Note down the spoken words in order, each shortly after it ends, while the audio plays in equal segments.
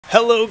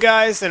Hello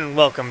guys, and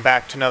welcome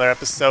back to another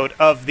episode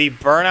of the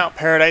Burnout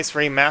Paradise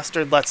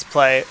Remastered Let's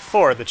Play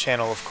for the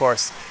channel, of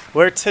course,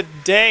 where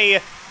today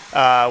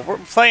we're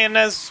playing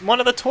as one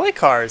of the toy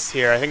cars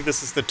here. I think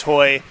this is the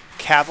toy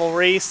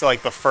cavalry, so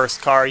like the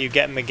first car you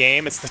get in the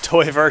game, it's the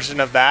toy version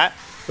of that,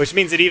 which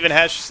means it even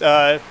has,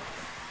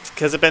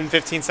 because it's been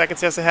 15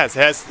 seconds, yes it has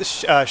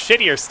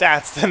shittier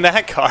stats than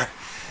that car.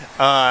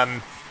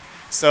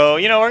 So,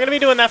 you know, we're going to be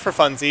doing that for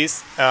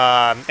funsies.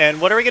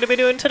 And what are we going to be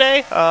doing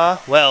today?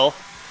 Well,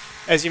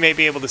 as you may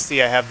be able to see,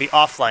 I have the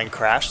offline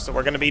crash, so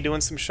we're going to be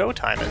doing some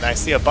showtime, and I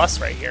see a bus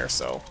right here,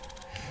 so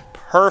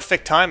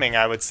perfect timing,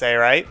 I would say,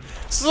 right?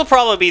 This will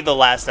probably be the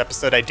last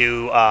episode I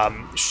do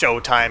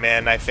showtime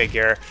in, I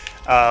figure.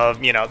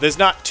 You know, there's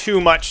not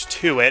too much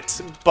to it,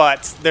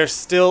 but there's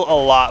still a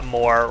lot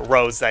more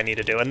roads that I need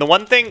to do. And the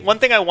one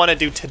thing I want to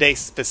do today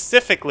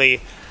specifically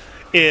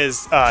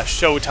is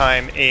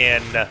showtime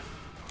in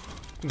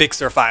Big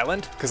Surf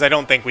Island, because I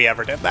don't think we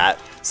ever did that.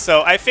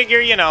 So I figure,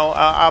 you know,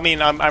 I mean,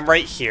 I'm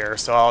right here,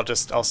 so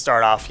I'll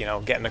start off, you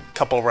know, getting a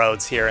couple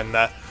roads here in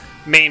the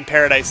main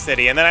Paradise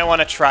City, and then I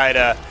want to try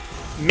to,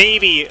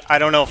 maybe, I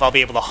don't know if I'll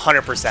be able to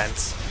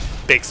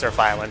 100% Big Surf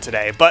Island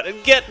today,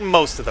 but get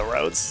most of the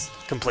roads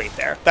complete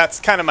there. That's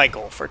kind of my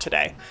goal for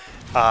today.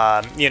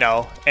 You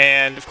know,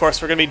 and of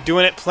course we're going to be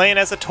doing it playing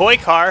as a toy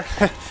car.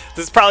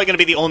 This is probably going to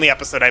be the only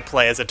episode I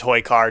play as a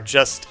toy car,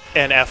 just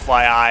an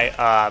FYI.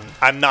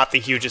 I'm not the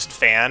hugest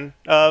fan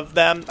of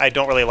them. I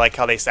don't really like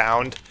how they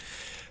sound.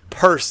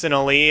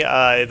 Personally,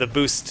 the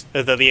boost,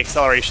 the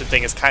acceleration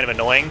thing is kind of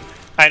annoying.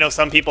 I know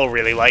some people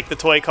really like the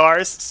toy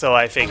cars, so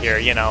I figure,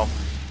 you know,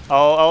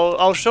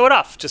 I'll show it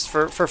off just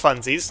for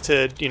funsies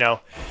to, you know,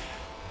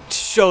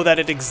 show that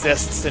it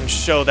exists and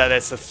show that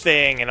it's a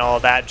thing and all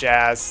that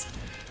jazz.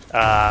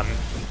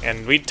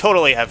 And we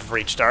totally have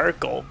reached our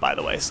goal, by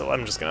the way, so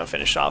I'm just gonna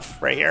finish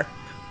off right here.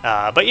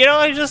 But you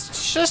know,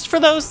 just for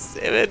those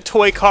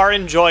toy car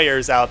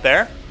enjoyers out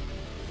there,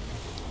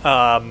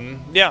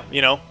 yeah,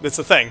 you know, it's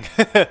a thing.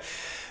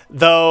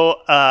 Though,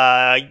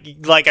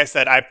 like I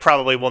said, I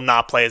probably will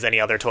not play as any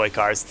other toy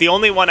cars. The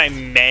only one I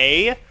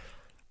may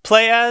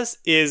play as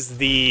is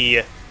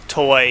the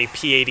toy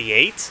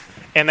P88,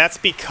 and that's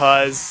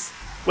because...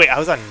 Wait, I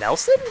was on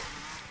Nelson?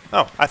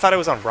 Oh, I thought I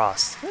was on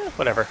Ross.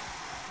 Whatever.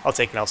 I'll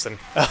take Nelson.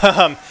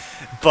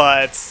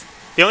 But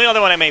the only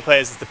other one I may play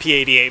is the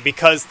P88,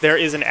 because there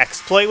is an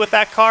exploit with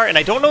that car, and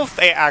I don't know if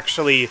they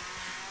actually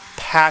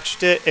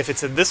patched it, if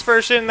it's in this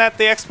version that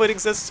the exploit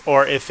exists,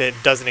 or if it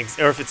doesn't,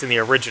 or if it's in the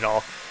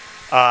original.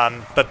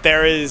 But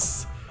there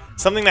is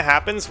something that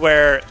happens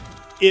where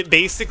it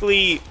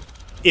basically,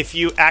 if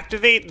you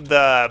activate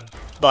the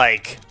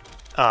like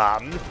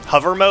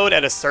hover mode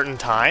at a certain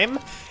time,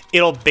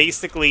 it'll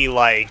basically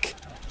like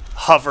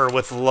hover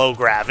with low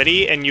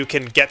gravity, and you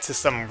can get to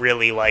some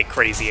really like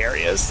crazy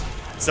areas.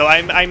 So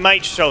I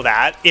might show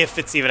that, if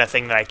it's even a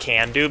thing that I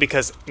can do,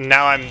 because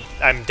now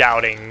I'm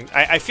doubting.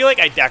 I feel like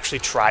I actually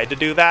tried to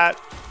do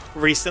that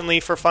recently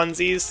for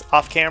funsies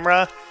off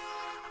camera.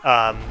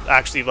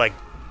 Actually, like,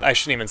 I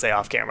shouldn't even say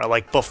off camera,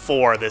 like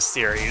before this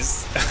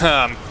series.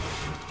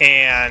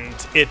 And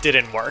it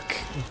didn't work.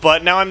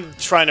 But now I'm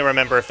trying to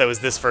remember if that was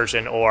this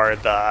version or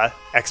the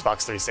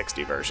Xbox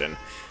 360 version.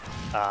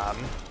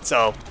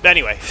 So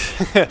anyway,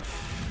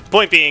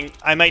 point being,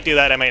 I might do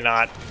that, I might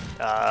not.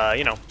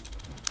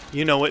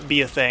 You know it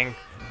be a thing.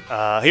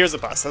 Here's a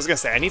bus. I was gonna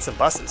say, I need some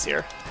buses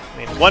here. I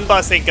mean, one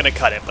bus ain't gonna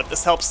cut it, but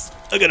this helps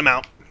a good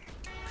amount.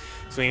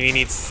 So we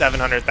need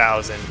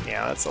 700,000.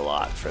 Yeah, that's a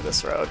lot for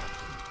this road.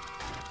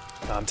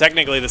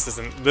 Technically, this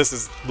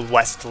is the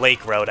West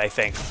Lake Road, I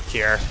think,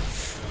 here.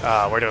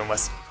 We're doing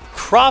West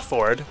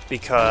Crawford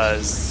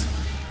because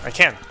I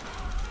can.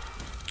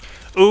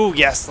 Ooh,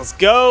 yes, let's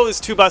go. There's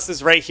two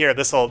buses right here.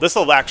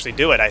 This'll actually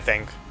do it, I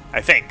think.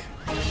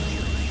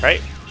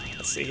 Right?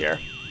 Let's see here.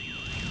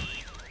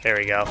 There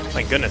we go.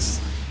 My goodness.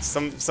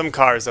 Some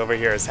cars over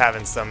here is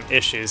having some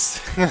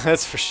issues.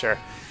 That's for sure.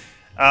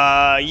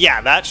 Yeah,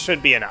 that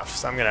should be enough.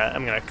 So I'm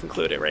gonna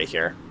conclude it right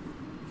here.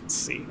 Let's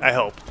see. I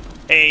hope.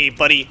 Hey,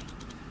 buddy.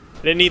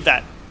 I didn't need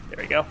that.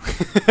 There we go.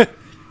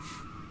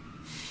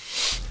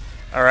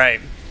 All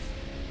right.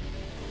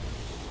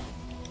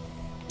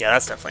 Yeah,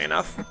 that's definitely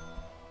enough.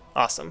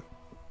 Awesome.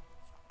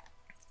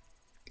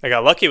 I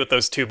got lucky with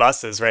those two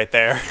buses right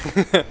there.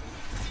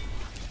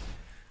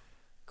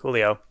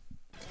 Coolio.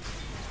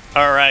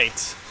 Alright.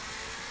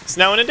 So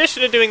now, in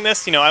addition to doing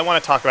this, you know, I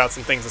want to talk about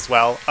some things as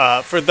well.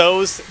 For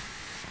those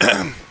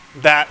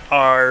that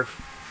are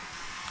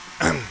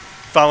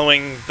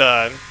following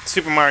the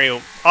Super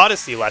Mario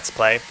Odyssey Let's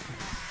Play,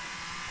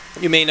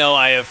 you may know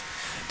I have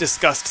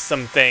discussed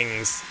some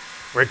things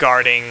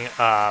regarding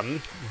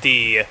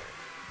the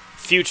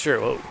future...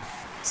 Whoa.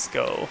 Let's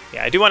go.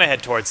 Yeah, I do want to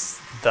head towards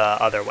the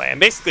other way. I'm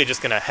basically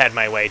just going to head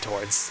my way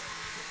towards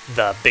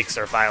the Big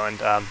Surf Island.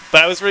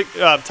 But I was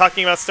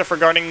talking about stuff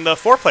regarding the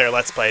 4-player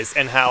Let's Plays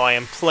and how I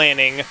am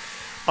planning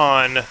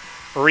on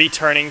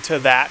returning to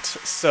that.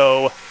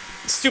 So,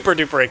 super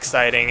duper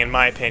exciting in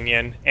my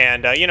opinion.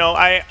 And, you know,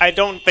 I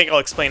don't think I'll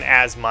explain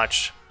as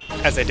much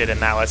as I did in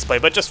that Let's Play.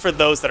 But just for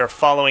those that are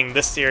following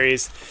this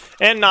series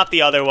and not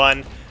the other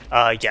one,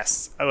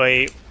 yes,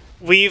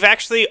 we've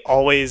actually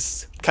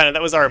always kind of,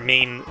 that was our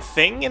main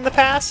thing in the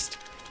past,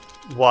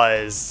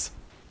 was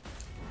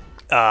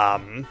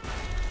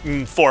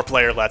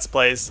 4-player Let's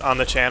Plays on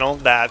the channel.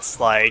 That's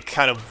like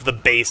kind of the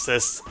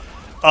basis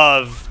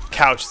of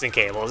Couches and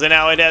Cables. And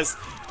now it has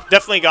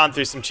definitely gone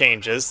through some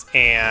changes,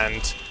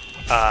 and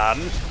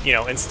you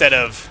know, instead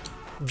of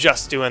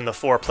just doing the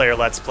 4-player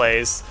Let's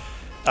Plays,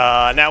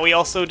 now we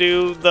also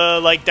do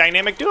the like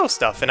dynamic duo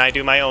stuff, and I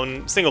do my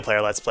own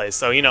single-player Let's Plays.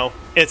 So, you know,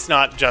 it's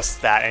not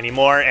just that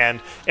anymore, and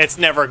it's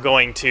never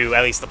going to,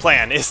 at least the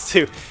plan is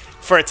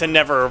for it to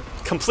never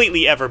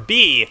completely ever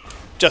be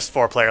just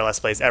 4-player Let's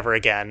Plays ever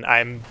again.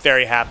 I'm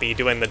very happy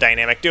doing the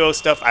dynamic duo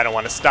stuff. I don't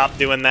want to stop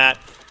doing that.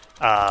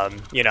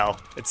 You know,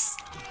 it's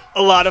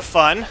a lot of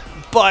fun,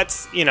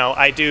 but, you know,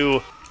 I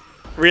do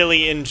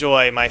really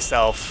enjoy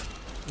myself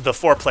the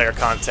 4-player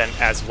content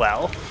as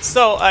well.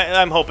 So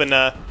I'm hoping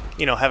to,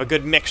 you know, have a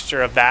good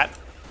mixture of that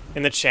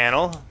in the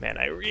channel. Man,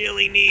 I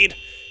really need...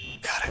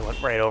 God, I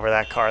went right over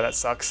that car. That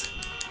sucks.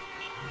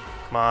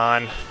 Come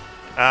on.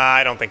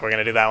 I don't think we're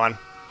going to do that one.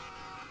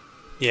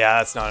 Yeah,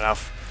 that's not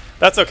enough.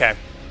 That's okay.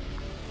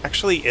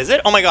 Actually, is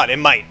it? Oh my god, it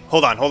might.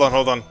 Hold on, hold on,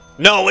 hold on.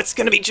 No, it's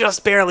going to be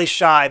just barely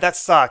shy. That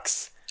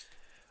sucks.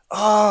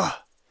 Oh,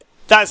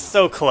 that's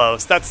so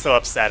close. That's so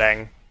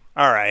upsetting.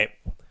 All right.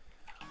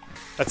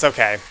 That's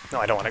okay. No,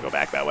 I don't want to go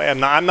back that way. I'm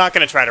not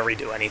going to try to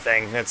redo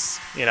anything. It's,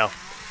 you know,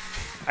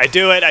 I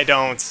do it, I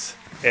don't.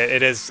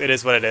 It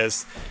is what it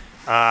is.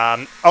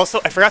 Also,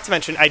 I forgot to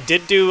mention, I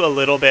did do a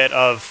little bit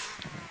of...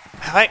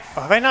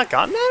 Have I not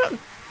gotten that?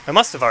 I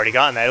must have already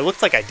gotten that. It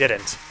looked like I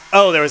didn't.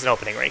 Oh, there was an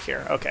opening right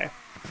here. Okay.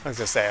 I was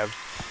going to say, I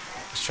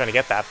was trying to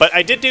get that. But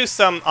I did do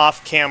some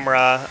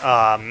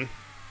off-camera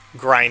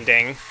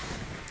grinding.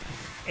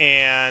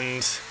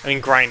 And, I mean,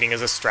 grinding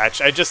is a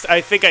stretch. I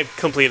think I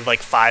completed like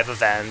 5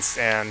 events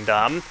and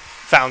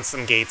found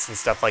some gates and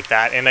stuff like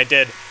that. And I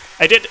did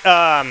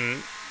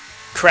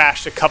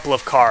crash a couple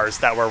of cars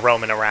that were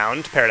roaming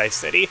around Paradise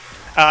City.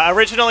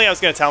 Originally, I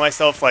was going to tell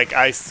myself, like,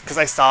 because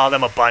I saw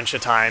them a bunch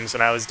of times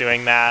when I was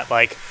doing that,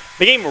 like,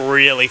 the game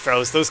really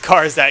throws those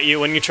cars at you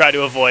when you try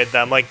to avoid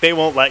them. Like, they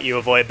won't let you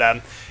avoid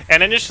them.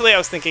 And initially, I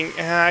was thinking,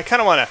 I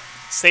kind of want to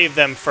save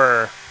them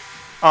for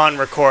on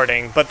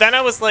recording. But then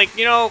I was like,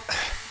 you know,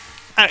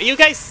 you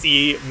guys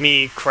see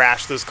me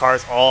crash those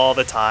cars all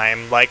the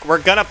time. Like,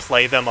 we're going to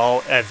play them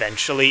all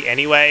eventually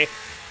anyway.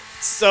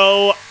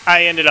 So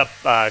I ended up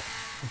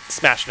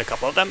smashing a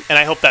couple of them, and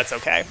I hope that's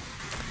okay.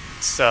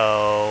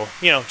 So,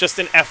 you know, just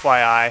an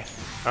FYI.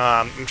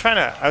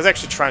 I was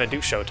actually trying to do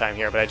Showtime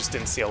here, but I just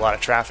didn't see a lot of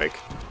traffic.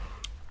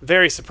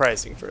 Very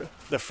surprising for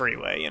the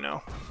freeway, you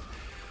know.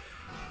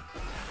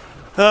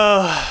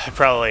 Oh,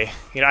 probably,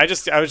 you know,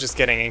 I was just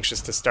getting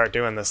anxious to start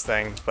doing this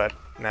thing, but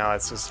now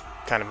it's just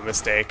kind of a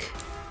mistake.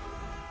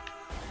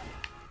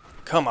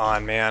 Come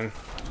on, man.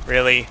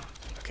 Really?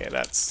 Okay,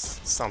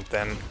 that's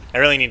something. I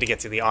really need to get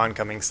to the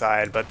oncoming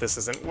side, but this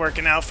isn't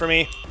working out for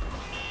me.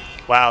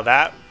 Wow,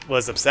 that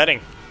was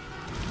upsetting.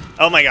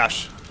 Oh my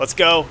gosh. Let's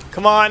go.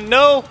 Come on.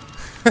 No!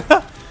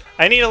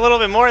 I need a little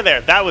bit more there.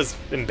 That was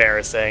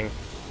embarrassing.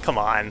 Come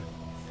on.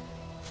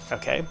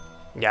 Okay.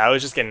 Yeah, I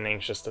was just getting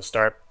anxious to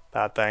start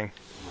that thing.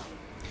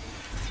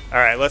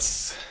 Alright,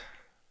 let's...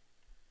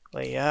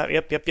 Yeah,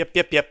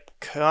 yep.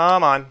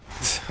 Come on.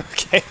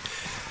 Okay.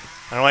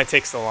 I don't know why it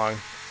takes so long.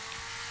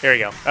 Here we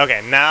go.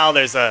 Okay, now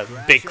there's a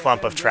big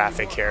clump of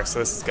traffic here, so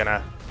this is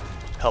gonna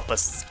help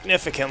us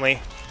significantly.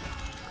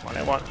 Come on,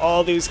 I want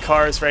all these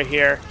cars right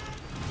here.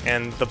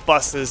 And the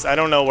buses, I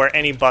don't know where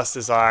any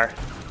buses are.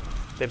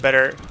 They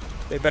better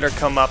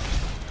come up.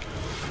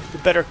 They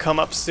better come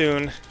up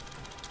soon.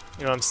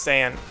 You know what I'm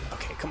saying?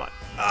 Okay, come on.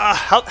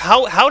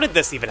 How did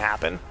this even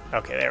happen?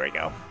 Okay, there we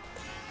go.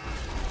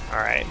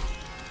 Alright.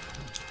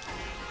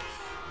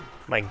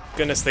 My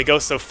goodness, they go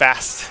so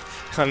fast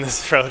on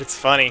this road. It's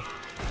funny.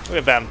 Look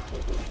at them.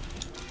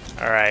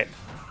 Alright.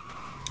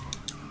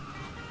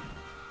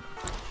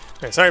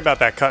 Okay, sorry about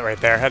that cut right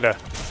there. I had to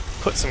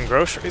put some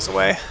groceries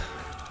away.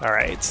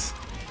 Alright.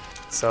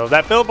 So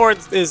that billboard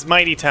is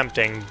mighty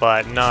tempting,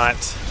 but not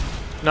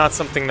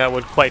something that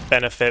would quite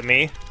benefit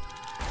me.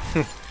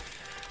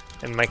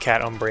 And my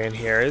cat Umbrian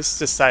here has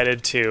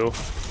decided to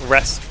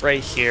rest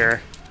right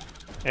here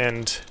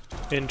and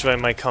enjoy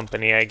my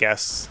company, I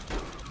guess,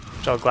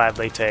 which I'll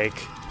gladly take.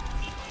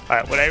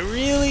 Alright, what I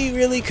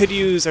really could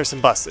use are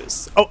some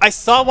buses. Oh, I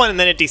saw one and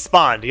then it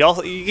despawned.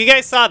 You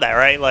guys saw that,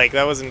 right? Like,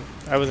 I wasn't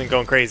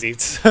going crazy.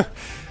 That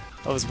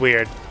was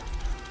weird.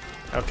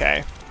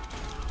 Okay.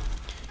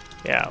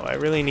 Yeah, what I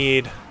really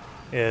need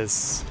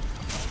is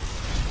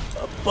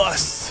a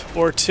bus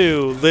or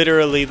two.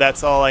 Literally,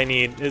 that's all I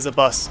need is a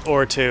bus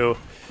or two.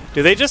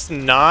 Do they just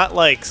not,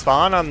 like,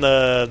 spawn on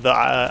the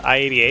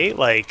I-88?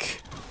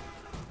 Like,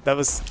 that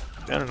was...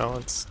 I don't know.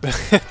 It's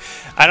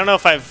I don't know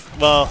if I've...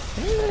 Well,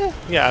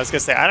 yeah, I was going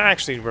to say, I don't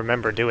actually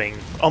remember doing...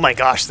 Oh my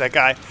gosh, that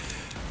guy.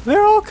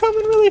 They're all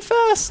coming really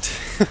fast.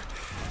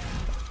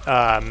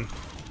 Yeah,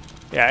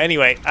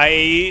 anyway,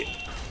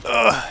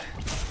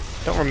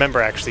 Don't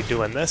remember actually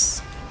doing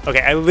this.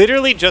 Okay, I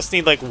literally just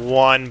need, like,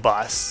 one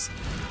bus.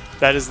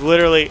 That is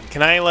literally...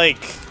 Can I, like...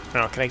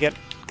 No, can I get...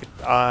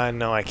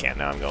 no, I can't.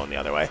 Now I'm going the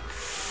other way.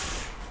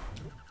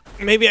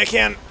 Maybe I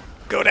can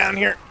go down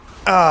here.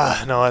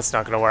 No, that's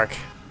not gonna work.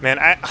 Man,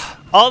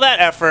 all that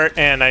effort,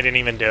 and I didn't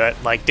even do it.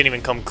 Like, didn't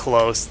even come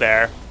close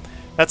there.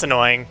 That's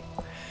annoying.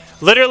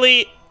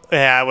 Literally...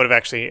 Yeah, I would have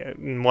actually...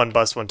 One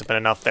bus wouldn't have been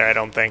enough there, I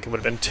don't think. It would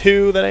have been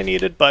two that I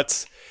needed,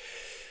 but...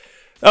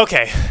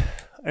 Okay.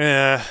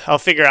 I'll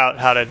figure out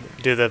how to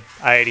do the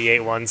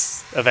I-88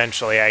 ones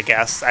eventually, I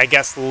guess. I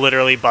guess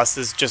literally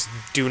buses just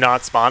do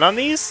not spawn on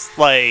these?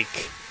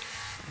 Like...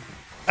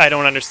 I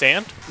don't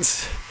understand.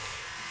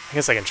 I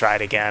guess I can try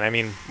it again. I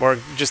mean, we're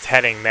just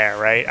heading there,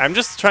 right? I'm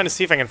just trying to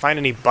see if I can find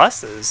any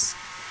buses.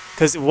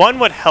 Because one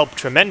would help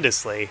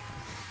tremendously.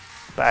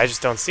 But I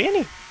just don't see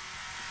any.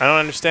 I don't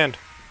understand.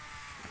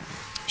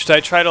 Should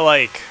I try to,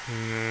 like...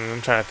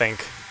 I'm trying to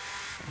think.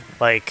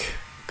 Like,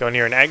 go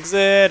near an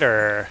exit,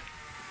 or...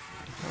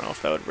 I don't know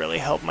if that would really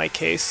help my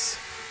case.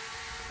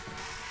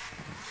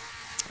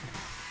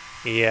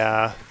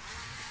 Yeah.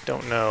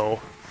 Don't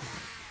know.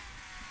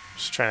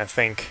 Just trying to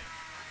think.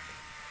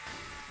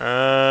 Here,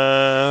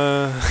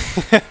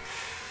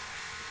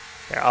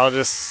 I'll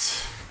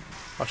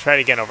try it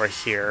again over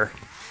here.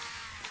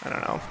 I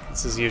don't know.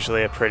 This is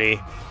usually a pretty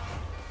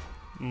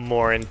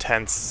more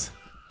intense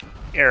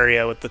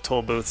area with the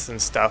toll booths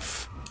and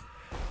stuff.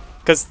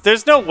 Because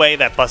there's no way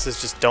that buses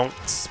just don't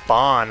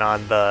spawn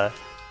on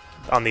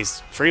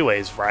these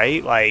freeways,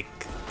 right? Like,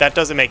 that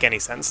doesn't make any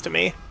sense to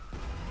me.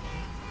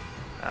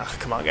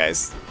 Come on,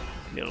 guys.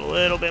 Need a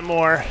little bit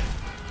more.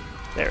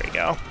 There we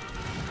go.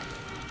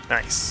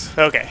 Nice.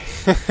 Okay.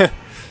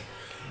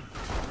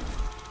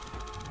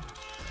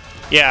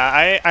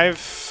 Yeah,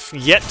 I've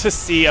yet to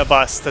see a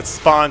bus that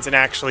spawns and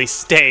actually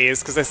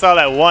stays, because I saw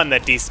that one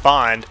that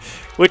despawned,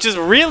 which is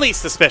really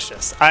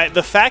suspicious.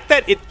 The fact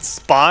that it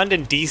spawned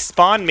and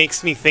despawned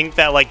makes me think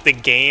that, like, the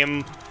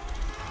game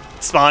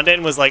spawned it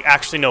and was like,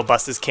 actually, no,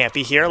 buses can't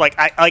be here. Like,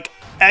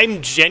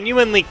 I'm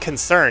genuinely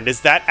concerned.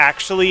 Is that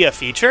actually a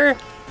feature?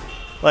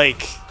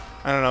 Like,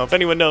 I don't know. If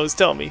anyone knows,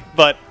 tell me.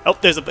 But, oh,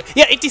 there's a...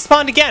 Yeah, it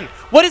despawned again.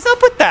 What is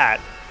up with that?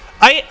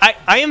 I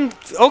am...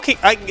 Okay,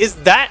 is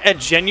that a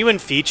genuine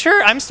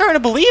feature? I'm starting to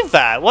believe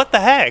that. What the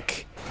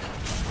heck?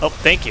 Oh,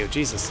 thank you.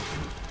 Jesus.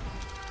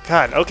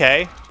 God,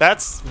 okay.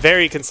 That's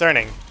very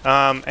concerning.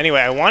 Anyway,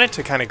 I wanted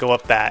to kind of go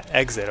up that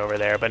exit over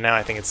there, but now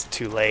I think it's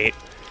too late.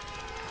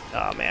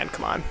 Oh, man,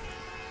 come on.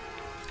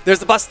 There's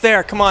the bus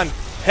there. Come on.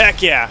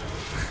 Heck yeah.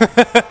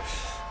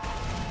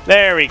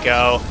 There we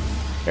go.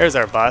 There's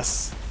our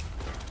bus.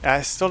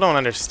 I still don't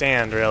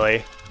understand,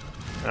 really.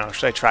 Oh,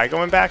 should I try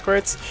going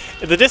backwards?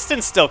 The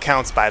distance still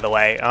counts, by the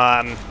way.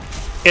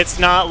 It's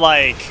not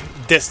like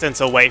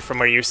distance away from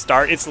where you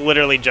start. It's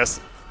literally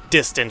just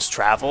distance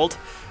traveled.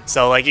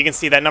 So, like, you can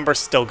see that number's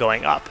still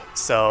going up.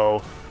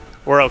 So,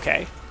 we're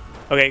okay.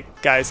 Okay,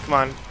 guys, come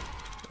on.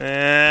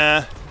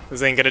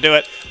 This ain't gonna do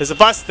it. There's a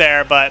bus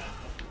there, but...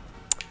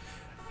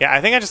 Yeah,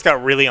 I think I just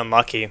got really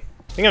unlucky.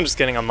 I think I'm just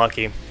getting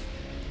unlucky.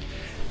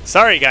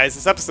 Sorry, guys.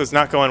 This episode's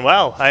not going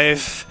well.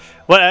 Have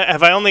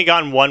I only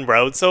gotten one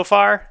road so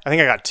far? I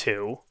think I got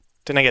two.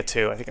 Didn't I get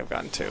two? I think I've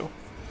gotten two.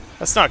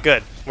 That's not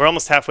good. We're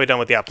almost halfway done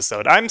with the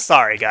episode. I'm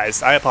sorry,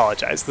 guys. I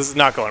apologize. This is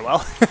not going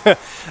well.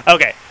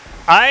 Okay.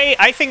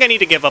 I think I need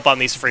to give up on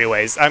these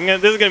freeways.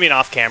 This is gonna be an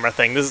off-camera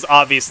thing. This is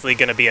obviously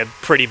gonna be a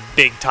pretty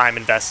big time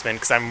investment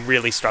because I'm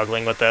really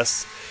struggling with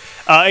this.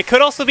 It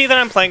could also be that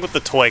I'm playing with the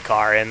toy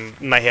car and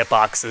my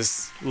hitbox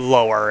is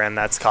lower and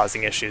that's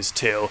causing issues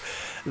too.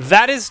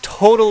 That is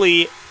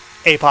totally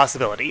a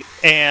possibility.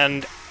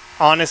 And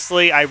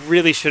honestly, I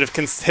really should have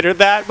considered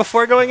that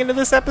before going into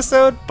this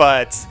episode,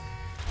 but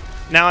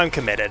now I'm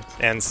committed.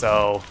 And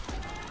so,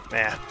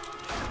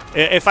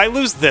 if I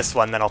lose this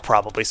one, then I'll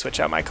probably switch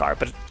out my car.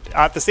 But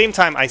at the same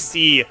time, I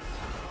see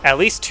at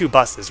least two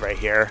buses right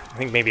here. I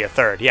think maybe a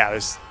third. Yeah,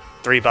 there's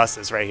 3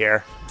 buses right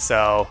here.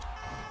 So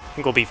I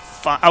think we'll be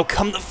fine. Oh,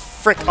 come the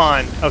frick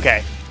on.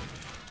 Okay.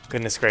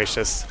 Goodness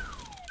gracious.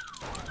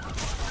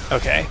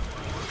 Okay.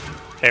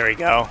 There we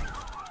go.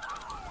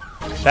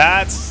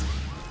 That's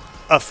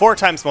a 4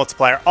 times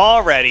multiplier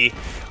already.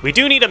 We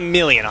do need 1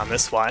 million on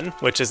this one,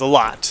 which is a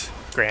lot,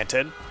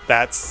 granted.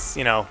 That's,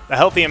 you know, a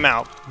healthy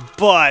amount.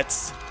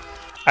 But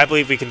I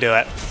believe we can do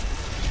it.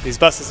 These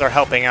buses are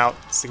helping out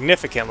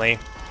significantly,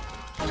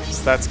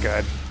 so that's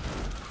good.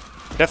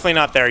 Definitely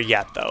not there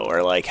yet, though.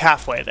 We're like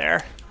halfway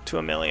there to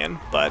 1 million,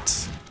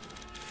 but...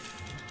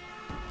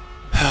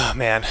 Oh,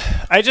 man.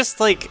 I just,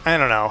 like, I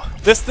don't know.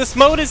 This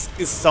mode is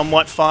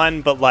somewhat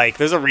fun, but, like,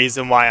 there's a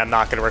reason why I'm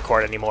not going to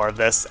record any more of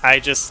this.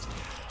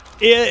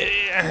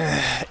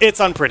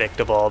 It's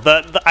unpredictable.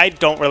 I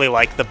don't really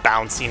like the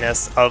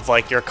bounciness of,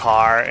 like, your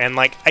car, and,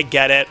 like, I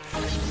get it.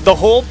 The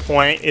whole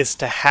point is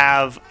to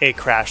have a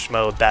crash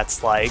mode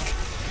that's, like,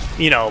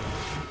 you know,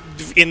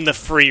 in the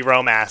free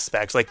roam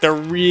aspects. Like, they're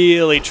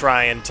really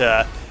trying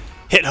to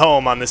hit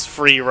home on this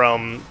free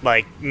roam,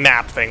 like,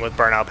 map thing with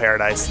Burnout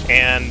Paradise,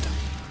 and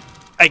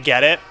I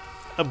get it,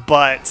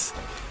 but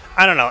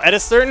I don't know. At a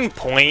certain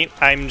point,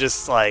 I'm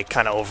just like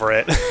kind of over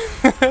it.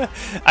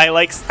 I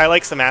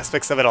like some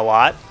aspects of it a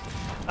lot,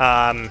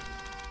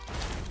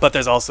 but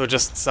there's also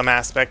just some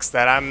aspects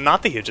that I'm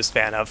not the hugest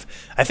fan of.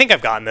 I think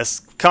I've gotten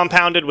this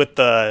compounded with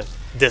the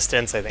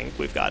distance. I think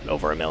we've gotten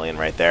over 1 million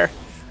right there.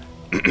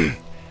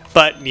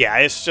 But yeah,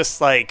 it's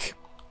just like,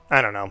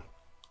 I don't know.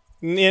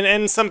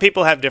 And some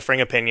people have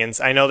differing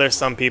opinions. I know there's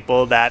some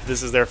people that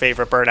this is their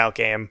favorite Burnout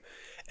game.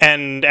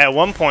 And at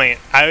one point,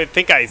 I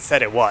think I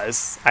said it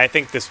was. I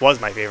think this was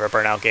my favorite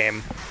Burnout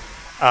game.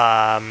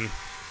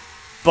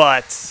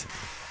 But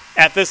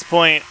at this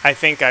point, I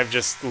think I've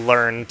just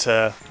learned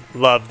to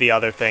love the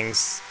other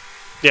things,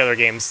 the other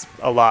games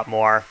a lot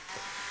more.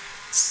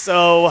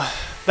 So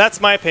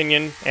that's my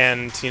opinion.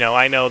 And, you know,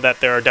 I know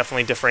that there are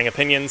definitely differing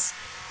opinions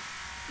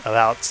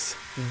about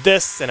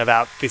this and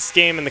about this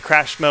game and the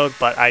crash mode,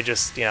 but I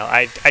just, you know,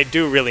 I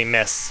do really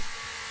miss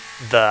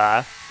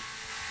the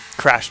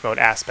crash mode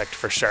aspect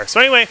for sure. So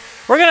anyway,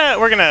 we're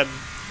gonna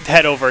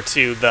head over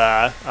to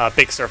the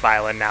Big Surf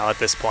Island now at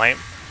this point.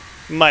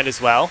 Might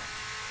as well.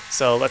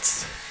 So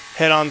let's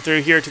head on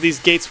through here to these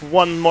gates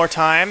one more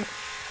time.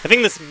 I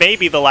think this may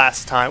be the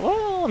last time.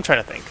 Well, I'm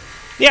trying to think.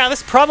 Yeah,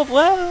 this probably...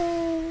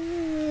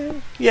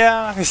 Well,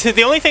 yeah.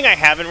 The only thing I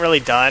haven't really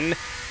done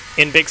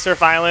in Big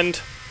Surf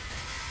Island,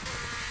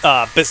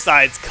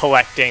 besides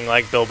collecting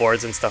like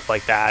billboards and stuff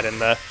like that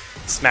and the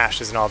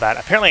smashes and all that.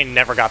 Apparently I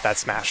never got that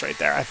smash right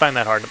there. I find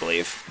that hard to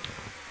believe.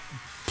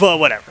 But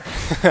whatever.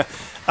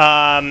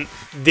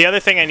 The other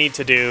thing I need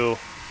to do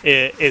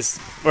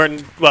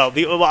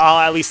I'll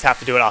at least have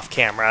to do it off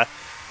camera,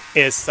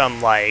 is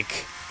some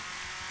like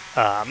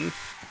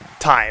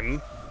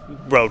time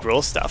road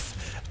rule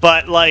stuff.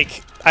 But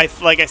like I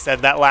said,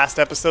 that last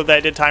episode that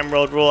I did time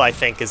road rule, I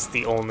think is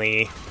the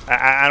only...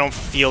 I don't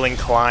feel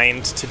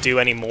inclined to do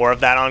any more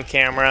of that on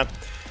camera,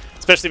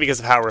 especially because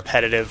of how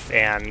repetitive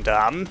and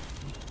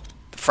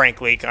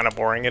frankly kind of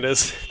boring it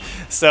is.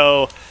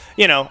 So,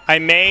 you know, I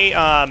may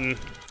I don't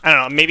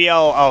know, maybe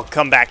I'll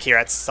come back here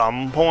at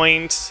some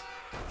point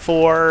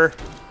for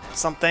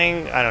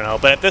something, I don't know,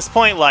 but at this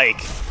point, like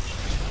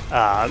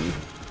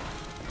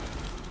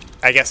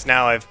I guess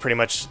now I've pretty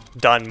much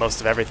done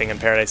most of everything in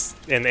Paradise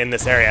in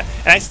this area.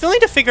 And I still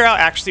need to figure out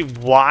actually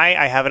why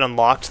I haven't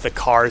unlocked the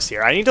cars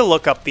here. I need to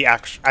look up the I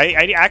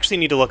actually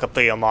need to look up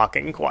the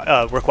unlocking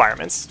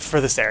requirements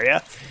for this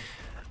area.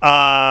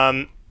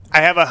 I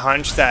have a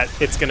hunch that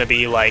it's going to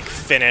be like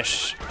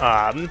finish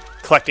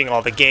collecting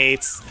all the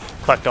gates,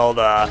 collect all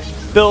the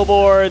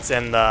billboards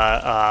and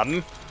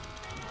the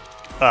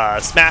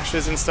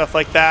smashes and stuff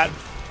like that.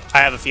 I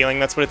have a feeling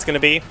that's what it's going to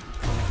be.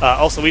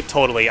 Also,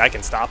 I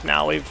can stop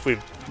now.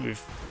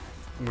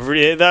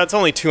 That's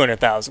only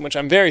 200,000, which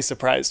I'm very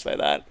surprised by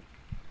that.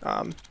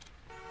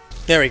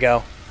 There we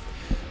go.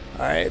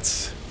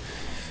 Alright.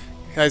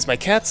 Guys, my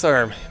cats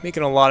are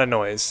making a lot of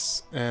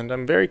noise, and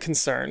I'm very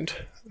concerned.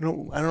 I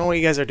don't know what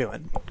you guys are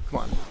doing. Come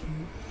on.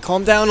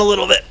 Calm down a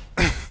little bit.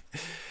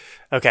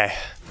 Okay.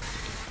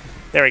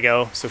 There we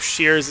go. So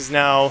Shears is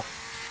now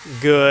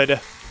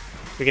good.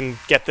 We can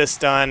get this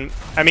done.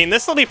 I mean,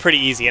 this will be pretty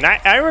easy. And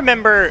I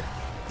remember...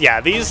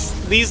 Yeah,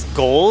 these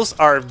goals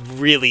are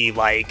really,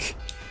 like,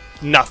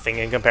 nothing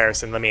in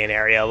comparison to the main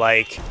area.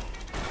 Like,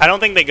 I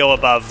don't think they go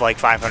above, like,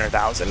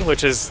 500,000,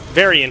 which is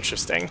very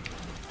interesting.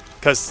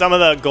 Because some of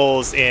the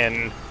goals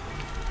in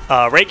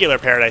regular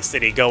Paradise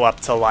City go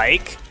up to,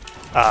 like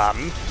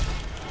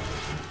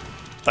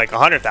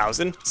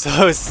 100,000.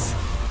 So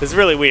it's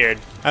really weird.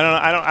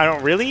 I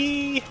don't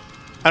really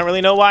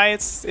know why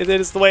it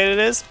is the way it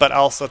is, but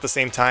also at the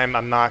same time,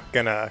 I'm not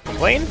gonna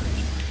complain.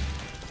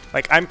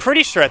 Like, I'm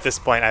pretty sure at this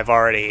point I've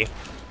already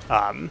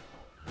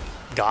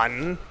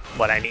gotten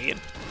what I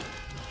need.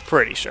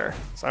 Pretty sure.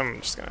 So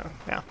I'm just gonna,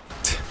 yeah.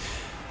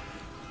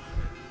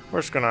 We're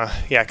just gonna,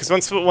 yeah, because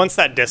once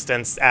that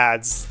distance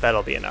adds,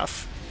 that'll be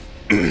enough.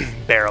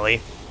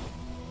 Barely.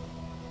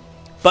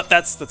 But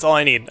that's all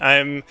I need.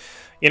 I'm,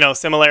 you know,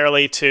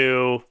 similarly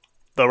to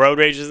the road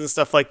rages and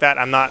stuff like that,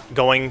 I'm not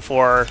going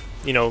for,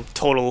 you know,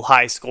 total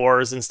high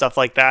scores and stuff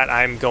like that.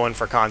 I'm going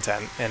for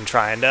content and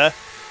trying to,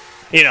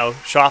 you know,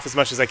 show off as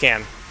much as I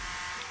can.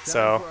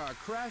 So,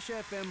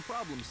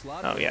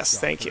 oh yes,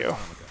 thank you.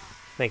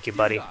 Thank you,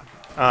 buddy.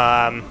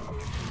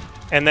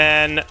 And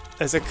then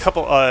there's a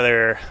couple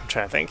other, I'm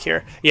trying to think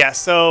here. Yeah,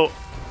 so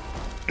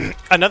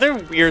another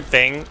weird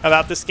thing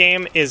about this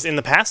game is in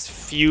the past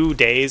few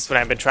days when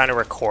I've been trying to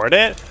record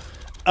it,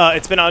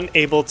 it's been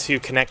unable to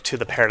connect to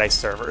the Paradise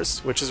servers,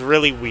 which is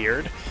really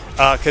weird.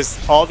 Because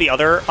all the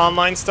other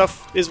online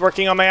stuff is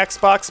working on my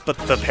Xbox, but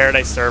the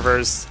Paradise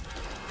servers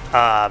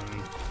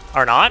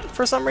are not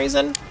for some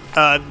reason.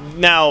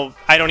 Now,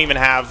 I don't even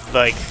have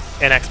like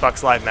an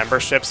Xbox Live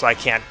membership, so I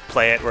can't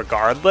play it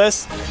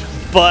regardless.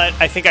 But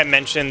I think I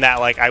mentioned that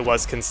like I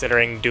was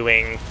considering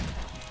doing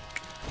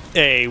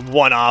a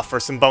one-off or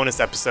some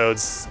bonus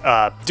episodes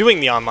doing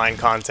the online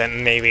content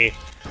and maybe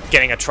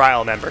getting a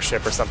trial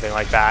membership or something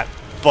like that.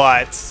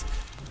 But,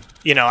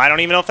 you know, I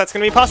don't even know if that's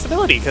going to be a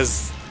possibility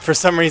because for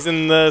some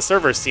reason the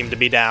servers seem to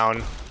be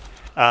down.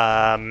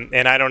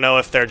 And I don't know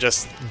if they're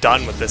just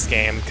done with this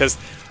game, because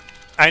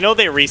I know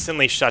they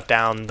recently shut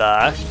down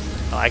the...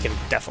 Oh, I can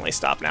definitely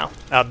stop now.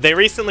 They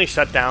recently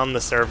shut down the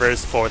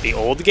servers for the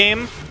old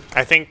game,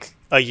 I think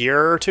a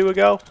year or two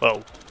ago.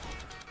 Whoa.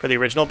 For the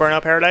original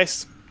Burnout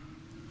Paradise.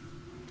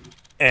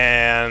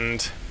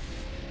 And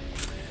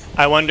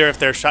I wonder if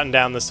they're shutting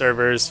down the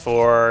servers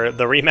for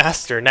the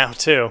remaster now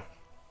too.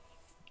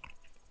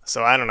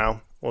 So I don't know.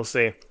 We'll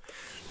see.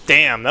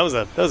 Damn, that was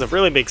a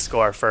really big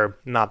score for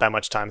not that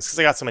much time. It's because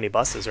I got so many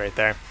buses right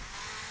there.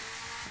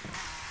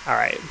 All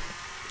right,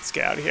 let's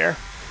get out of here.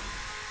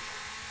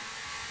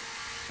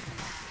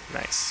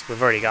 Nice. We've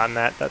already gotten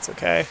that. That's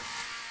okay.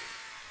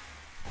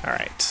 All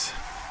right.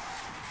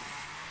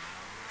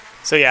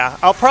 So yeah,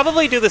 I'll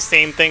probably do the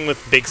same thing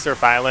with Big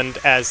Surf Island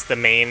as the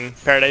main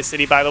Paradise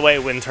City, by the way,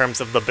 in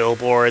terms of the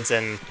billboards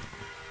and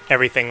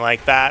everything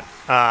like that.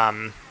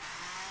 Let's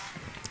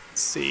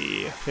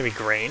see, maybe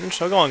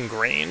Grange. I'll go on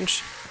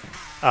Grange.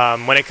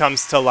 When it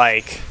comes to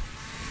like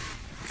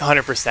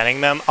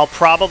 100%ing them, I'll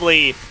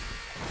probably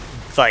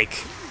like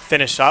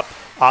finish up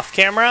off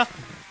camera.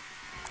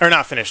 Or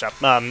not finish up,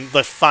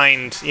 let's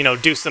find, you know,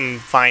 do some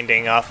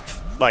finding up,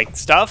 like,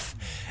 stuff,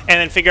 and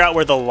then figure out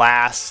where the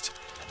last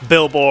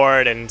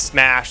billboard and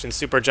smash and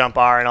super jump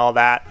are and all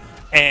that,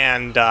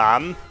 and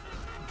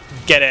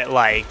get it,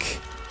 like,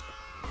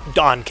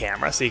 on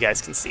camera so you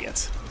guys can see it.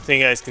 So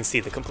you guys can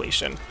see the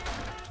completion.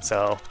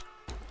 So,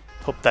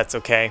 hope that's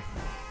okay.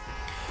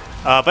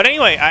 But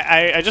anyway,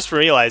 I just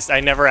realized I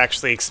never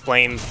actually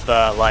explained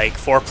the, like,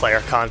 4-player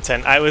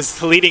content. I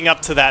was leading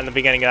up to that in the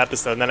beginning of the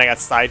episode, and then I got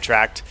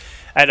sidetracked.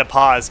 I had to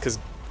pause because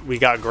we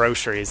got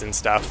groceries and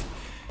stuff.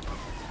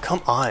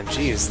 Come on,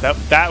 jeez,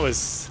 that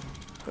was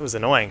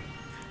annoying.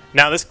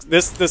 Now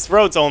this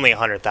road's only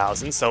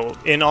 100,000, so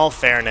in all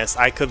fairness,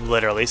 I could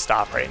literally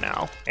stop right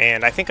now,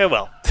 and I think I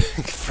will,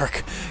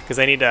 because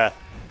I need to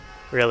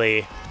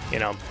really, you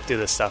know, do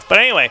this stuff. But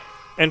anyway,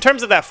 in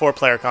terms of that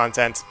 4-player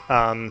content,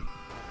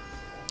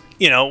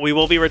 you know, we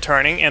will be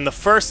returning, and the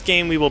first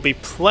game we will be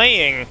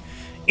playing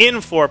in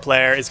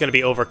 4-player is going to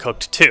be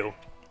Overcooked 2.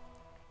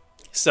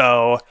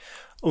 So,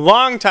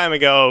 long time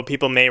ago,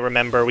 people may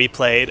remember we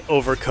played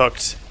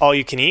Overcooked All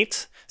You Can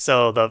Eat.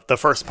 So the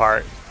first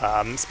part,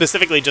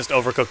 specifically just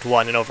Overcooked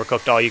 1 and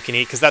Overcooked All You Can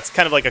Eat, because that's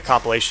kind of like a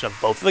compilation of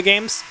both of the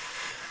games.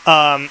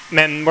 And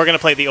we're going to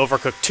play the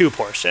Overcooked 2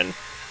 portion.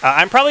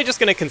 I'm probably just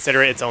going to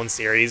consider it its own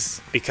series,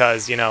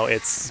 because, you know,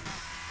 it's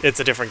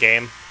a different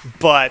game.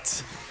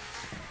 But,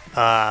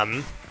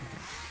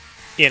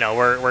 you know,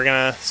 we're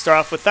going to start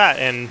off with that,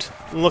 and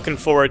looking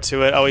forward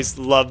to it. Always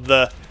love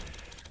the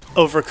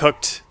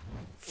Overcooked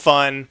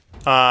fun.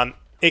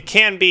 It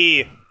can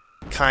be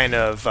kind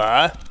of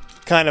a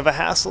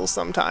hassle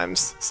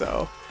sometimes,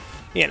 so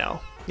you know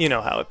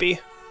how it be.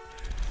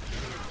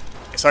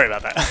 Sorry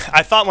about that.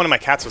 I thought one of my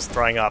cats was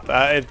throwing up.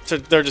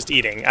 They're just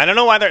eating. I don't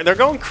know why they're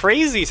going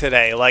crazy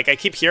today. Like, I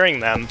keep hearing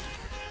them,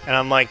 and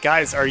I'm like,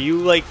 guys, are you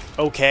like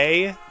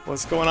okay?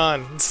 What's going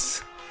on?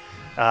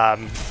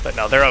 But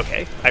no, they're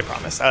okay. I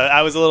promise.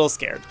 I was a little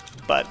scared,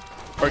 but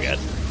we're good.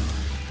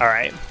 All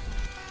right.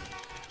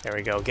 There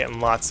we go,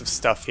 getting lots of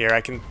stuff here. I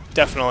can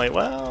definitely,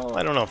 well,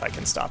 I don't know if I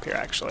can stop here,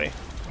 actually.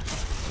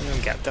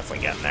 I'm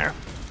definitely getting there.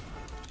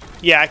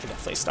 Yeah, I can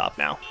definitely stop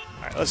now.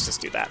 All right, let's just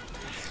do that.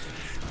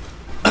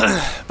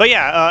 But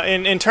yeah,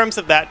 in terms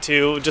of that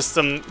too, just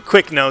some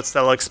quick notes that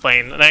I'll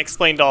explain. And I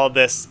explained all of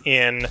this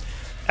in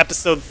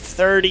episode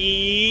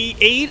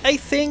 38, I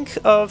think,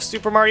 of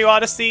Super Mario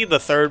Odyssey, the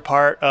third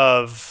part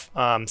of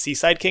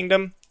Seaside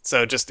Kingdom.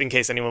 So just in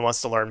case anyone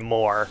wants to learn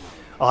more,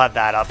 I'll have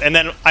that up. And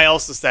then I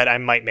also said I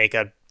might make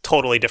a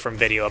totally different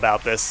video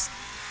about this.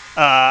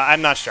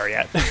 I'm not sure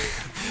yet.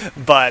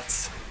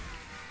 But,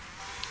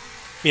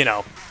 you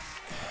know.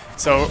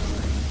 So,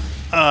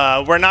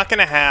 we're not going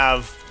to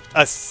have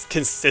a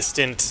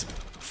consistent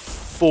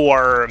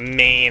 4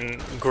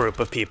 main group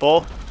of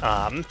people.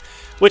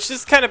 Which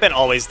has kind of been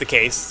always the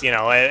case. You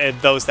know,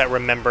 those that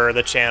remember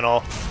the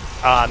channel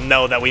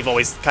know that we've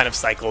always kind of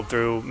cycled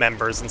through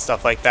members and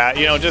stuff like that.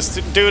 You know,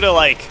 just due to,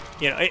 like,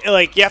 you know,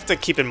 like, you have to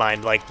keep in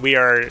mind, like, we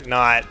are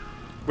not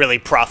really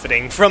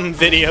profiting from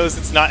videos.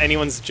 It's not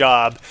anyone's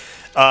job.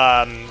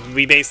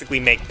 We basically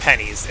make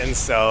pennies, and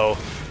so,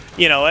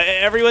 you know,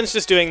 everyone's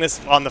just doing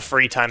this on the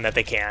free time that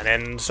they can,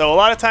 and so a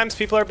lot of times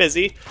people are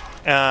busy.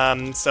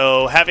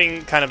 So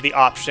having kind of the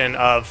option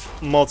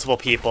of multiple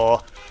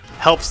people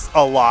helps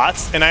a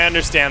lot, and I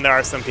understand there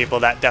are some people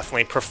that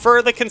definitely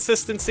prefer the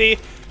consistency.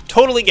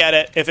 Totally get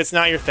it. If it's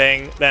not your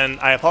thing, then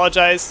I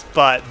apologize,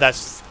 but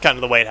that's kind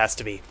of the way it has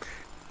to be.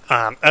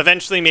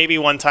 Eventually, maybe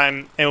one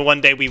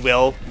day we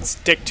will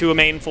stick to a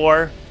main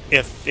 4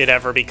 if it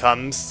ever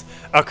becomes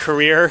a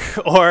career,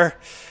 or,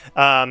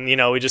 you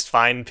know, we just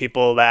find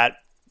people that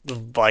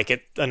like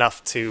it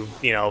enough to,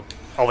 you know,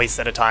 always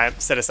set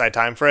aside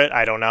time for it.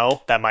 I don't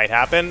know. That might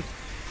happen,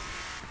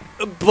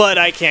 but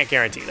I can't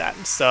guarantee that.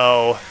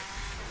 So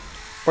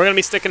we're going to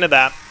be sticking to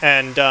that.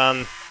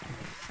 And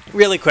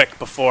really quick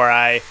before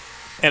I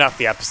end off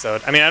the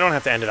episode, I mean, I don't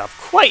have to end it off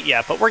quite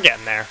yet, but we're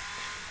getting there.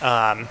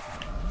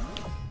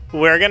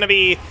 We're going to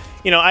be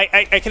you know,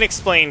 I can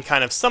explain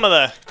kind of some of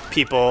the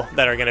people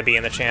that are going to be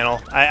in the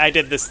channel. I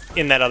did this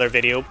in that other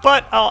video,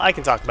 but I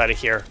can talk about it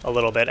here a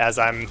little bit as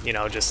I'm, you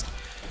know, just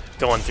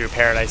going through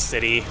Paradise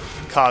City,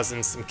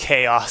 causing some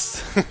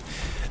chaos.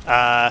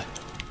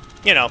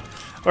 You know,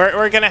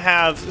 we're going to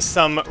have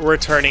some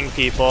returning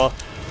people.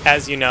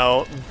 As you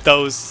know,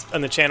 those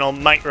on the channel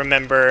might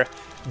remember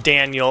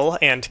Daniel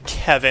and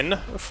Kevin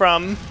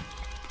from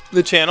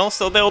the channel,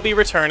 so they'll be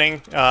returning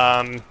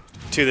to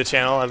the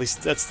channel. At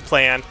least that's the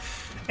plan.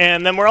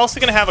 And then we're also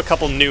going to have a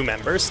couple new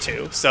members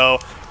too. So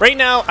right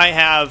now I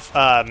have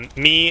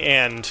me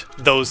and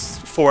those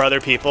 4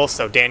 other people.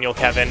 So Daniel,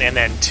 Kevin, and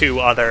then 2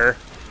 other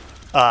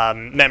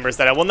members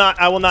that I will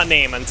not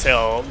name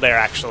until they're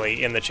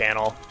actually in the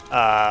channel.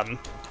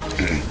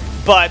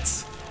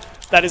 But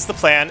that is the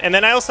plan. And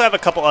then I also have a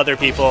couple other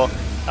people.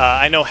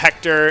 I know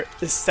Hector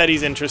said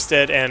he's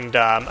interested, and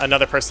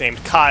another person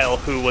named Kyle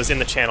who was in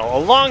the channel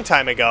a long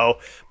time ago,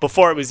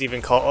 before it was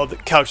even called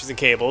Couches and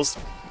Cables.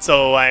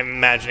 So I'm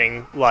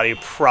imagining a lot of you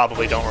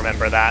probably don't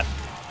remember that.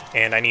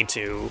 And I need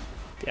to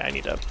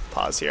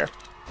pause here.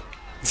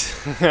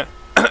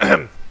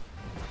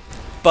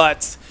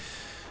 But,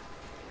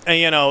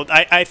 you know,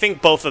 I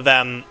think both of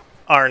them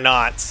are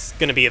not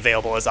going to be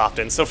available as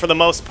often. So for the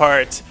most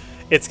part,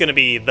 it's going to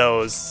be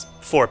those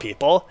 4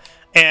 people.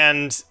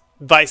 And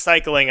by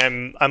cycling,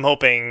 I'm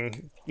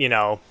hoping, you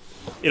know,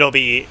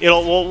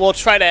 we'll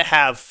try to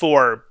have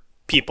 4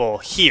 people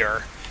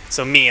here.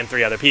 So me and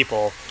 3 other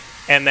people.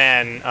 And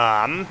then,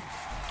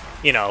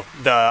 you know,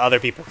 the other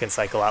people can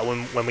cycle out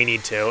when we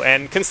need to.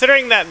 And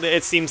considering that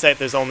it seems that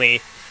there's only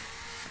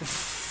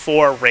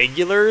 4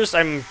 regulars,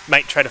 I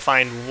might try to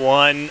find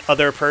 1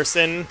 other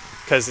person,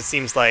 because it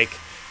seems like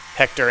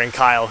Hector and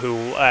Kyle,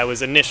 who I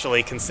was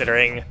initially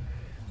considering,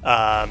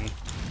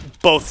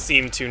 both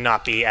seem to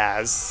not be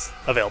as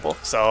available.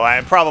 So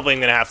I'm probably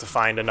going to have to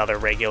find another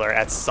regular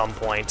at some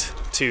point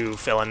to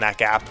fill in that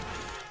gap.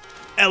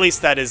 At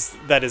least that is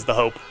the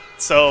hope.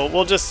 So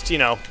we'll just, you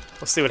know,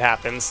 we'll see what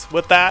happens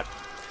with that.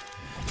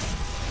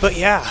 But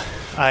yeah,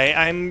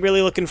 I'm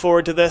really looking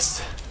forward to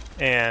this,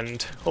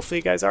 and hopefully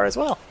you guys are as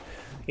well.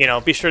 You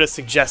know, be sure to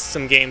suggest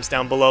some games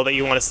down below that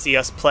you want to see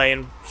us play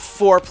in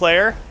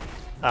 4-player.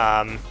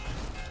 Of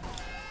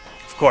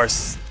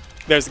course,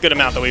 there's a good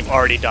amount that we've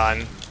already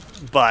done,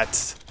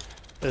 but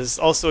there's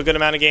also a good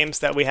amount of games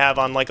that we have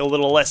on like a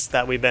little list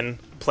that we've been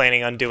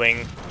planning on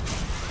doing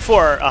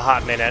for a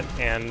hot minute,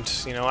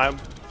 and you know, I'm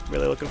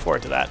really looking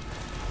forward to that.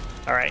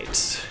 All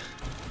right,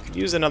 could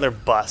use another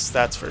bus,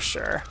 that's for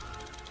sure.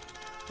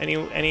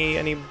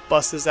 Any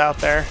buses out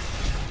there?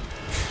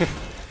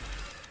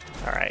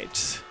 All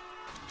right.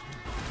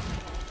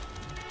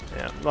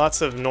 Yeah,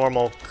 lots of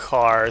normal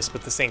cars,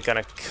 but this ain't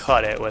gonna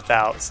cut it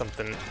without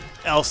something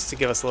else to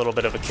give us a little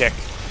bit of a kick.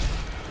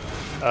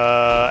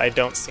 I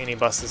don't see any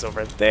buses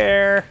over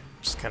there.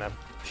 Just kind of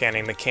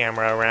panning the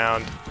camera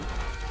around.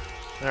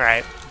 All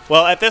right.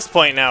 Well, at this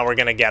point now, we're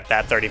gonna get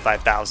that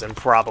 35,000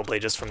 probably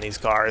just from these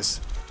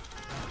cars.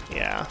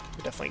 Yeah,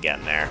 we're definitely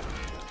getting there.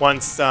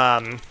 Once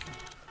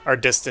our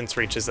distance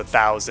reaches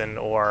 1,000,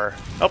 or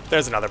oh,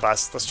 there's another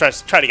bus. Let's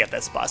try to get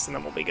this bus, and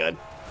then we'll be good.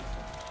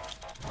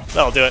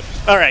 That'll do it.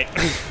 All right,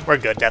 we're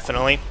good,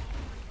 definitely.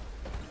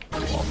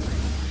 Well,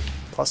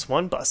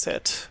 +1 bus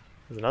hit.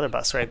 There's another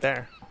bus right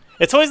there.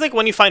 It's always like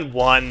when you find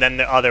one, then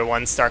the other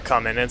ones start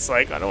coming. It's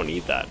like, I don't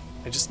need that.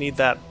 I just need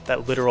that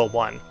literal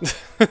one.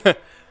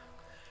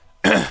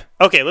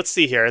 Okay, let's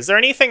see here. Is there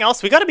anything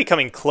else? We got to be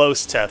coming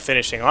close to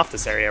finishing off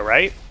this area,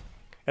 right?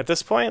 At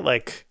this point,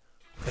 like,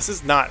 this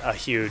is not a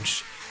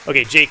huge...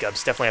 Okay,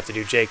 Jacobs. Definitely have to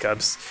do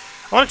Jacobs.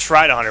 I want to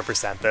try to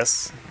 100%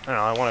 this. I don't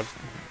know. I want to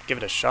give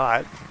it a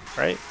shot,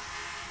 right?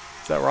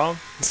 Is that wrong?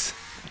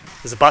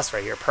 There's a bus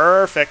right here.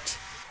 Perfect.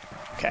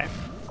 Okay.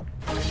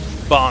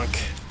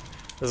 Bonk.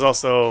 There's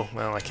also...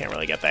 Well, I can't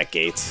really get that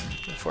gate,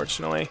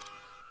 unfortunately.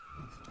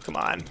 Come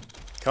on.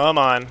 Come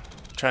on. I'm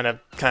trying to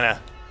kind of...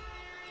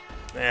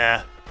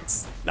 Yeah,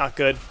 it's not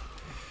good.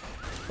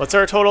 What's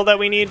our total that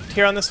we need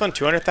here on this one?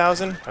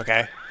 200,000?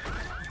 Okay.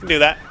 I can do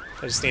that.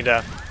 I just need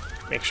to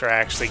make sure I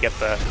actually get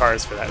the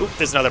cars for that. Oop,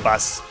 there's another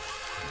bus.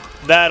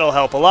 That'll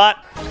help a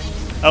lot.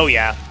 Oh,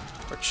 yeah.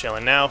 We're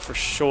chilling now for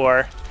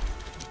sure.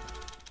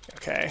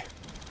 Okay.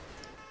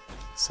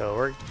 So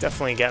we're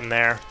definitely getting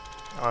there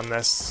on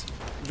this.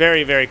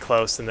 Very, very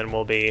close, and then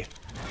we'll be...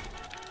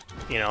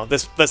 You know,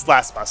 this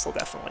last bus will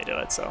definitely do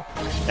it, so...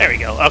 There we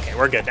go. Okay,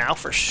 we're good now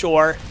for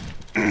sure.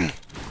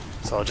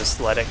 So I'll just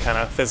let it kind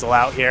of fizzle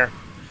out here.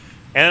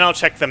 And then I'll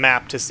check the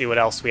map to see what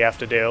else we have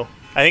to do.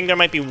 I think there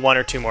might be 1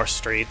 or 2 more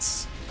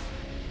streets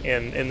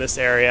in this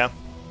area.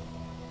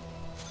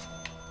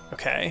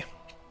 Okay.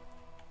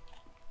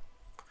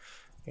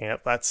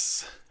 Yep,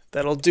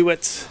 that'll do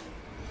it.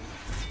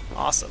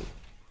 Awesome.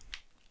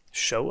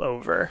 Show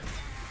over.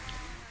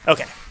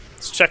 Okay,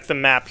 let's check the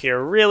map here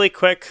really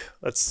quick.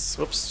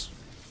 Whoops,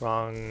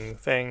 wrong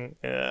thing.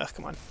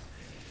 Come on.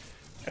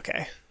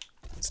 Okay,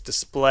 let's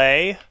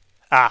display.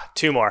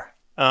 2 more.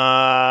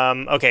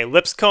 Okay,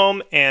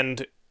 Lipscomb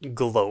and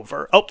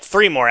Glover. Oh,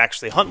 3 more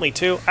actually. Huntley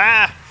too.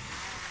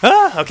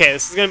 Okay,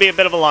 this is gonna be a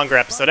bit of a longer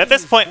episode. At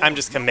this point, I'm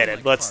just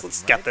committed.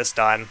 Let's get this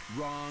done.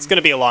 It's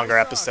gonna be a longer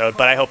episode,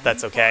 but I hope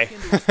that's okay.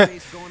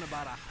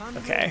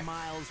 Okay.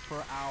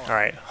 All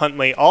right,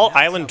 Huntley, all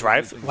island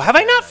drive. Have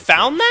I not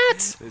found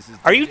that?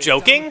 Are you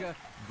joking?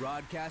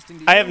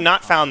 I have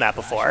not found that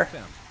before.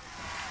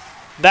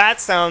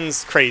 That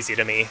sounds crazy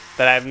to me,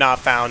 that I have not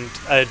found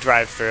a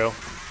drive-through.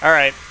 All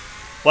right.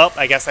 Well,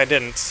 I guess I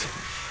didn't.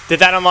 Did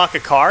that unlock a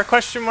car,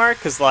 question mark?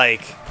 Because,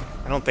 like,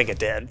 I don't think it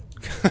did.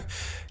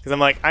 Because I'm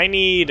like, I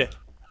need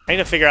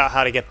to figure out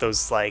how to get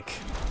those, like,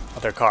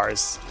 other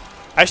cars.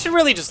 I should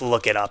really just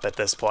look it up at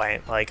this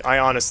point. Like, I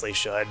honestly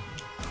should.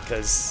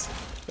 Because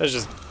that's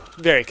just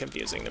very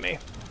confusing to me.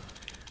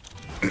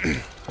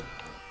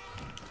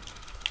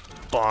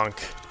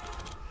 Bonk.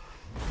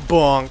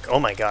 Bonk. Oh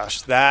my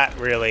gosh, that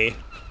really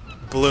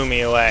blew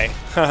me away.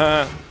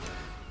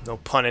 No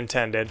pun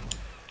intended.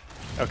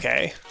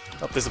 Okay.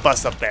 Oh, there's a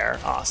bus up there.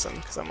 Awesome.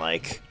 Because I'm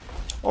like,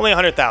 only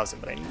 100,000,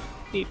 but I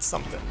need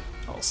something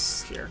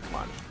else here. Come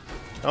on.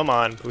 Come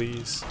on,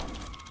 please.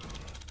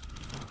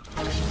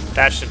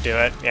 That should do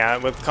it. Yeah,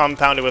 with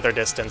compounded with our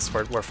distance,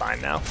 we're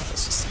fine now.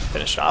 Let's just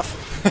finish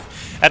off.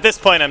 At this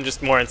point, I'm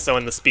just more so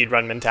in the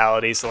speedrun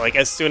mentality. So, like,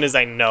 as soon as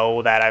I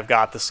know that I've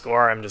got the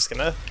score, I'm just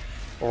gonna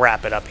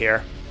wrap it up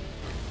here.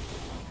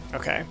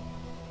 Okay.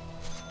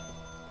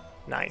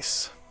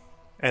 Nice.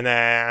 And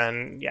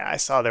then, yeah, I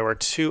saw there were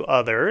 2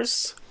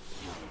 others.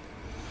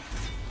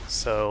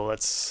 So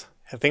let's...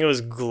 I think it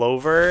was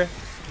Glover.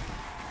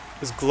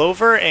 It was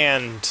Glover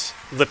and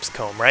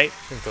Lipscomb, right?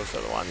 I think those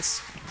are the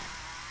ones.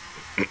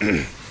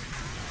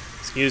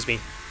 Excuse me.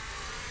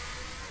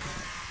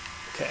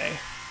 Okay.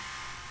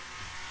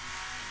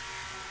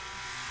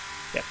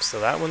 Yep, so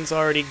that one's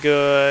already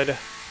good.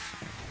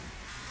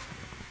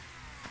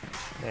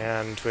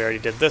 And we already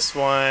did this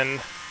one.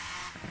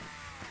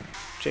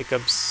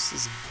 Jacobs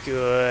is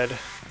good.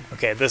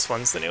 Okay, this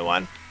one's the new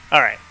one.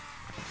 Alright.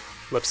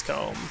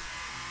 Lipscomb.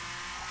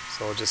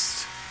 So we'll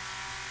just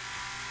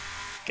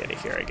get it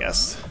here, I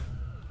guess.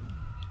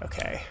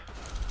 Okay.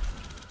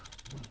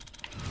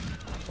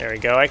 There we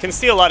go. I can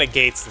see a lot of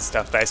gates and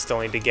stuff that I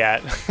still need to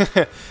get.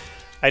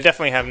 I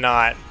definitely have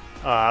not,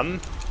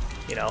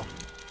 you know,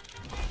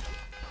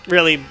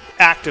 really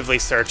actively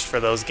searched for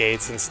those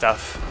gates and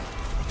stuff.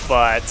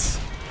 But...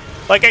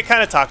 like, I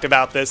kind of talked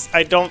about this.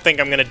 I don't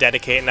think I'm going to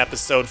dedicate an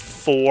episode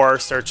for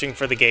searching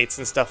for the gates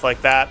and stuff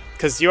like that.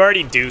 Because you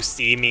already do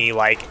see me,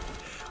 like,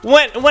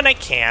 when I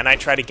can, I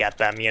try to get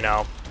them, you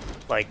know.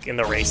 Like, in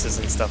the races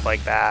and stuff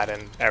like that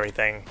and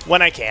everything.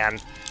 When I can.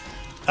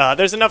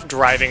 There's enough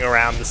driving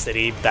around the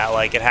city that,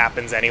 like, it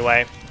happens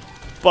anyway.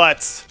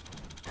 But,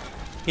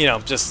 you know,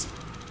 just...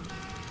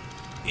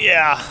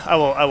 yeah, I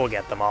will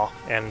get them all.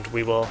 And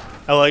I will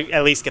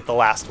at least get the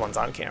last ones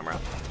on camera.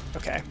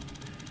 Okay.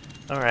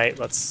 All right,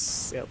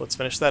 let's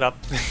finish that up.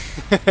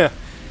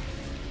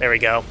 There we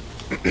go.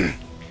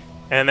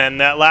 And then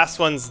that last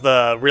one's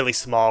the really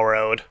small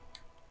road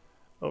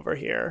over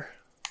here.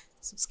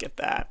 So let's get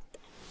that.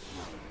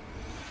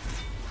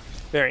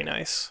 Very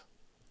nice.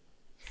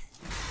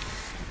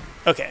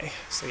 Okay,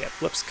 so yeah,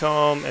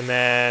 Lipscomb, and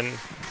then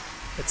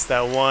it's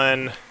that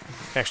one.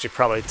 I can actually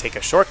probably take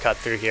a shortcut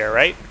through here,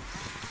 right?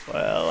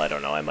 Well, I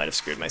don't know. I might have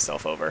screwed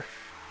myself over.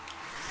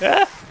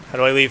 Ah, how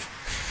do I leave?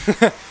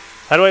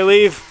 How do I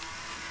leave?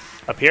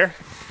 Up here?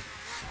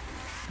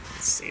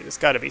 Let's see, there's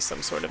got to be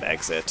some sort of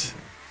exit.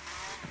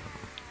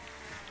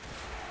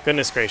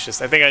 Goodness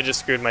gracious, I think I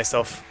just screwed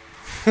myself.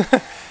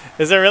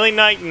 Is there really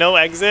no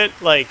exit?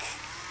 Like,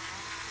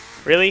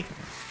 really?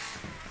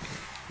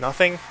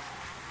 Nothing?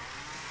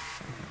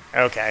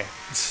 Okay.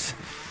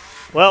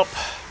 Well,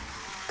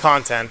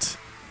 content.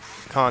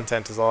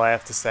 Content is all I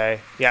have to say.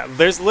 Yeah,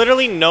 there's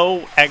literally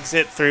no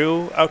exit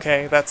through.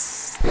 Okay,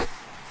 that's...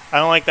 I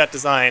don't like that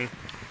design.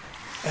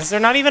 Is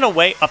there not even a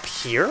way up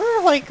here?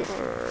 Like,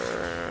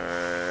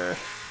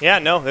 yeah,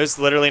 no, there's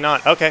literally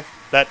not. Okay,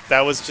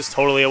 that was just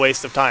totally a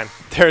waste of time.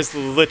 There's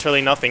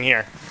literally nothing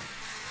here.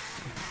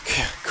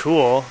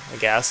 Cool, I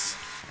guess.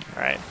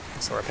 All right,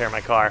 so repair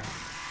my car.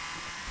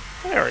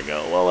 There we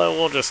go. Well,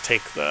 we'll just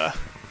take the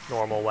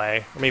normal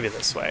way, or maybe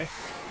this way.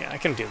 Yeah, I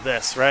can do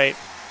this, right?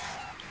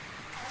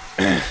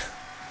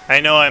 I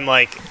know I'm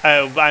like,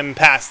 I'm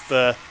past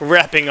the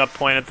wrapping up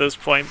point at this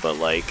point, but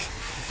like...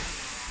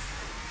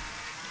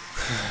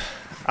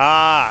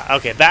 ah,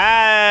 okay,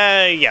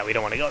 yeah, we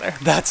don't want to go there.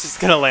 That's just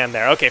gonna land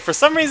there. Okay, for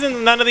some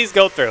reason, none of these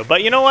go through.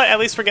 But you know what? At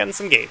least we're getting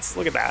some gates.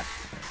 Look at that.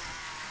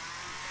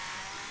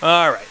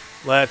 All right,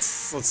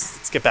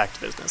 let's get back to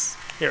business.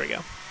 Here we go.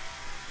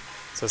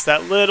 So it's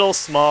that little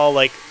small,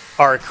 like,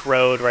 arc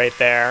road right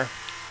there.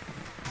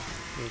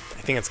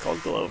 I think it's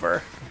called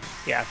Glover.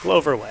 Yeah,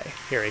 Glover Way.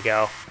 Here we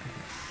go.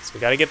 So we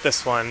got to get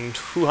this one,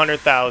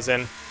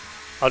 200,000.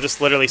 I'll just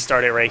literally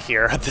start it right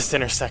here at this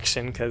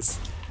intersection, because...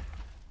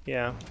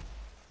 yeah.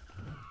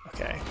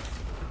 Okay.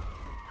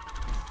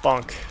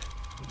 Bonk.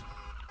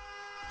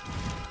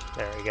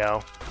 There we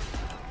go.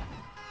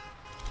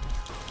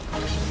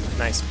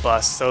 Nice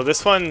bus. So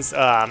this one's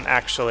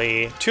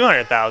actually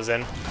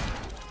 200,000.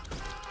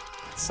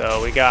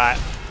 So we got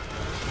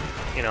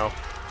you know,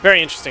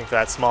 very interesting for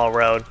that small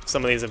road.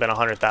 Some of these have been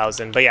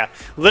 100,000. But yeah,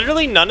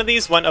 literally none of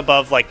these went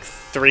above like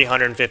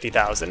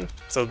 350,000.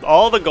 So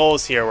all the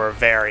goals here were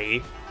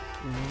very,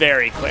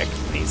 very quick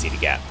and easy to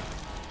get.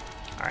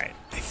 All right.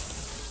 I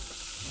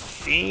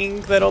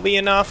think that'll be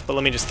enough, but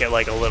let me just get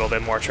like a little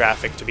bit more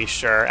traffic to be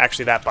sure.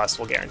 Actually, that bus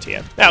will guarantee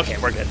it. Okay,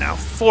 we're good now,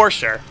 for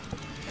sure.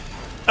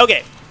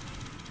 Okay,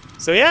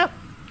 so yeah.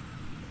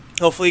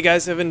 Hopefully you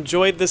guys have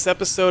enjoyed this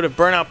episode of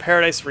Burnout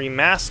Paradise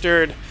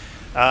Remastered.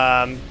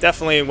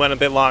 Definitely went a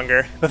bit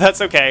longer, but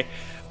that's okay.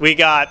 We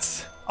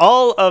got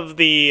all of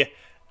the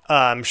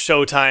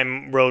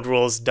Showtime road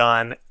rules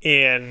done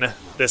in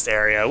this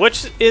area,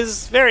 which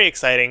is very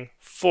exciting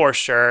for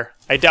sure.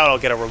 I doubt I'll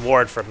get a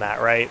reward from that,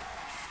 right?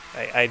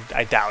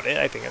 I doubt it.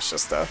 I think it's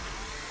just a...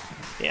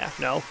 Yeah,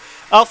 no.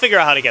 I'll figure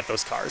out how to get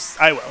those cars.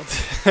 I will.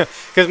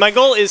 Because my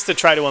goal is to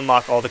try to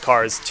unlock all the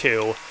cars,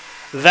 too,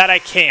 that I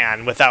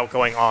can without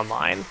going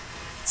online.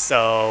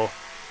 So,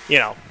 you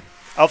know,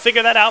 I'll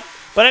figure that out.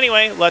 But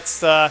anyway,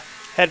 let's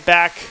head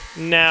back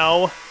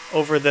now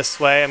over this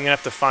way. I'm going to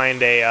have to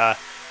find a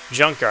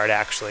junkyard,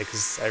 actually,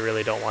 because I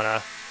really don't want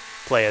to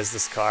play as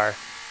this car.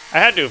 I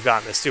had to have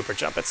gotten the super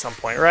jump at some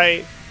point,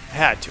 right? I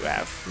had to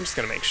have. I'm just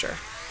going to make sure.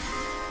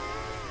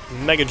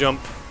 Mega jump.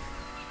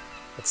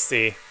 Let's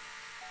see.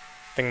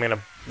 I think I'm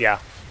gonna, yeah,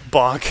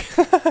 bonk.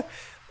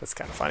 That's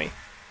kind of funny.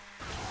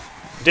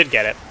 Did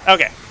get it.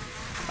 Okay.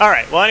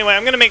 Alright, well anyway,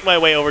 I'm gonna make my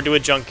way over to a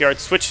junkyard,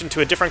 switch into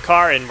a different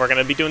car, and we're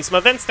gonna be doing some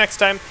events next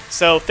time.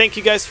 So thank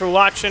you guys for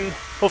watching.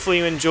 Hopefully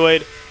you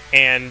enjoyed,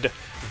 and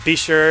be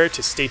sure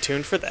to stay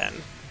tuned for then.